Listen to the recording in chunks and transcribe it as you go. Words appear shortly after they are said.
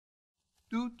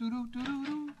Do.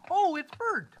 Oh, it's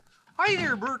Bert. Hi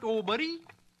there, Bert, old buddy.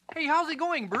 Hey, how's it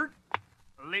going, Bert?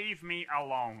 Leave me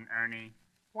alone, Ernie.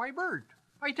 Why, Bert?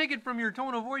 I take it from your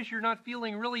tone of voice you're not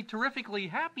feeling really terrifically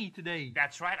happy today.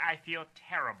 That's right, I feel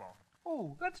terrible.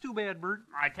 Oh, that's too bad, Bert.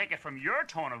 I take it from your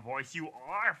tone of voice you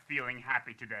are feeling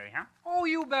happy today, huh? Oh,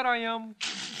 you bet I am.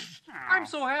 Oh. I'm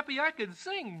so happy I could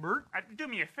sing, Bert. Do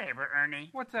me a favor, Ernie.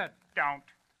 What's that? Don't.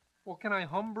 Well, can I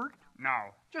hum, Bert?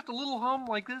 No. Just a little hum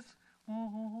like this?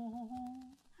 Oh.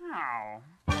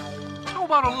 How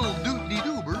about a little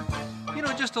doot-dee-doo, Bert? You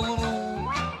know, just a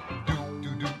little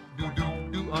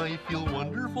do-do-do-do-do-do. I feel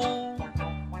wonderful.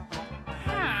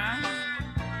 Huh.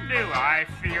 Do I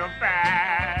feel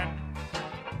bad?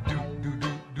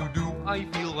 Do-do-do-do-do. I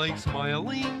feel like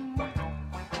smiling.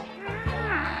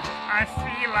 I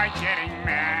feel like getting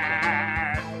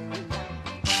mad.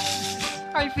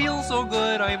 I feel so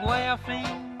good, I'm laughing.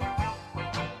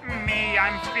 Me,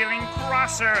 I'm feeling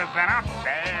crosser than a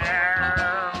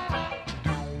bear.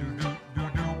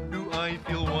 Do, I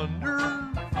feel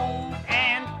wonderful.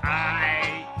 And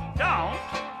I don't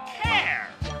care.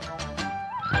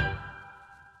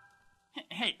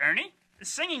 Hey, Ernie,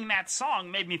 singing that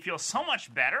song made me feel so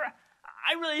much better.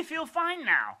 I really feel fine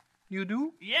now. You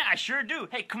do? Yeah, I sure do.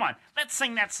 Hey, come on, let's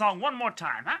sing that song one more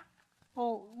time, huh?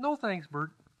 Oh, no thanks,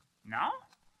 Bert. No?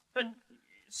 But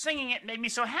singing it made me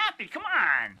so happy. Come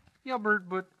on. Yeah, Bert,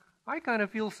 but I kind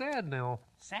of feel sad now.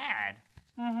 Sad?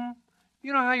 Mm-hmm.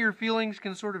 You know how your feelings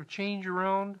can sort of change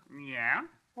around? Yeah?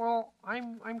 Well,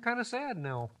 I'm kind of sad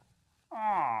now.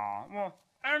 Oh, well,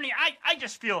 Ernie, I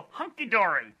just feel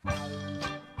hunky-dory.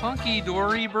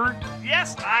 Hunky-dory, Bert?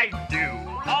 Yes, I do.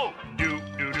 Oh, do,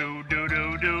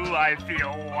 I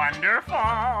feel wonderful.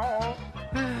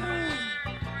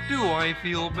 Do I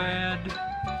feel bad?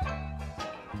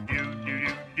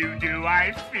 Do,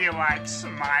 I feel like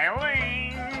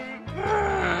smiling.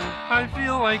 I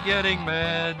feel like getting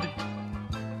mad.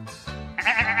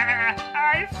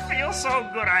 I feel so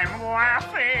good I'm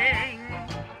laughing.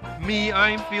 Me,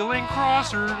 I'm feeling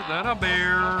crosser than a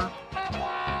bear.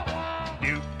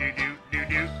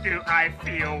 Do, I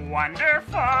feel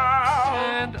wonderful.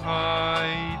 And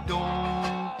I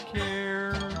don't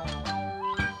care.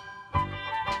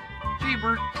 Gee,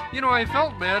 Bert, you know, I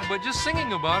felt bad, but just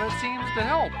singing about it seems to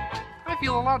help. I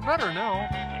feel a lot better now.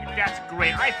 That's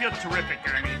great. I feel terrific,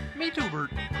 Ernie. Me too,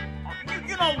 Bert.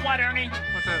 You know what, Ernie?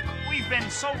 What's that? We've been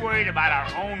so worried about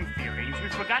our own feelings, we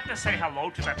forgot to say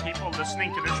hello to the people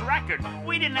listening to this record.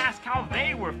 We didn't ask how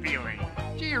they were feeling.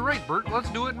 Gee, you're right, Bert. Let's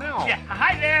do it now. Yeah,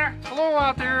 hi there. Hello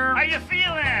out there. How you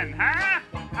feeling, huh?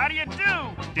 How do you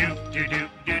do?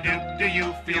 Do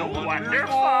you feel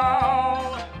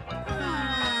wonderful?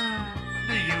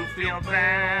 Do you feel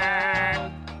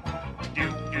bad? Do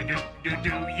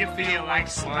you feel like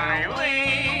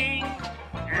smiling?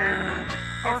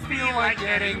 Or feel like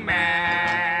getting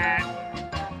mad?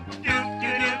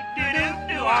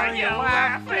 Do, are you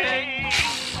laughing?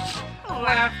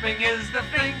 Laughing is the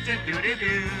thing to do.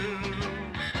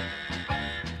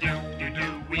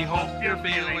 Do, we hope you're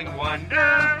feeling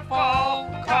wonderful.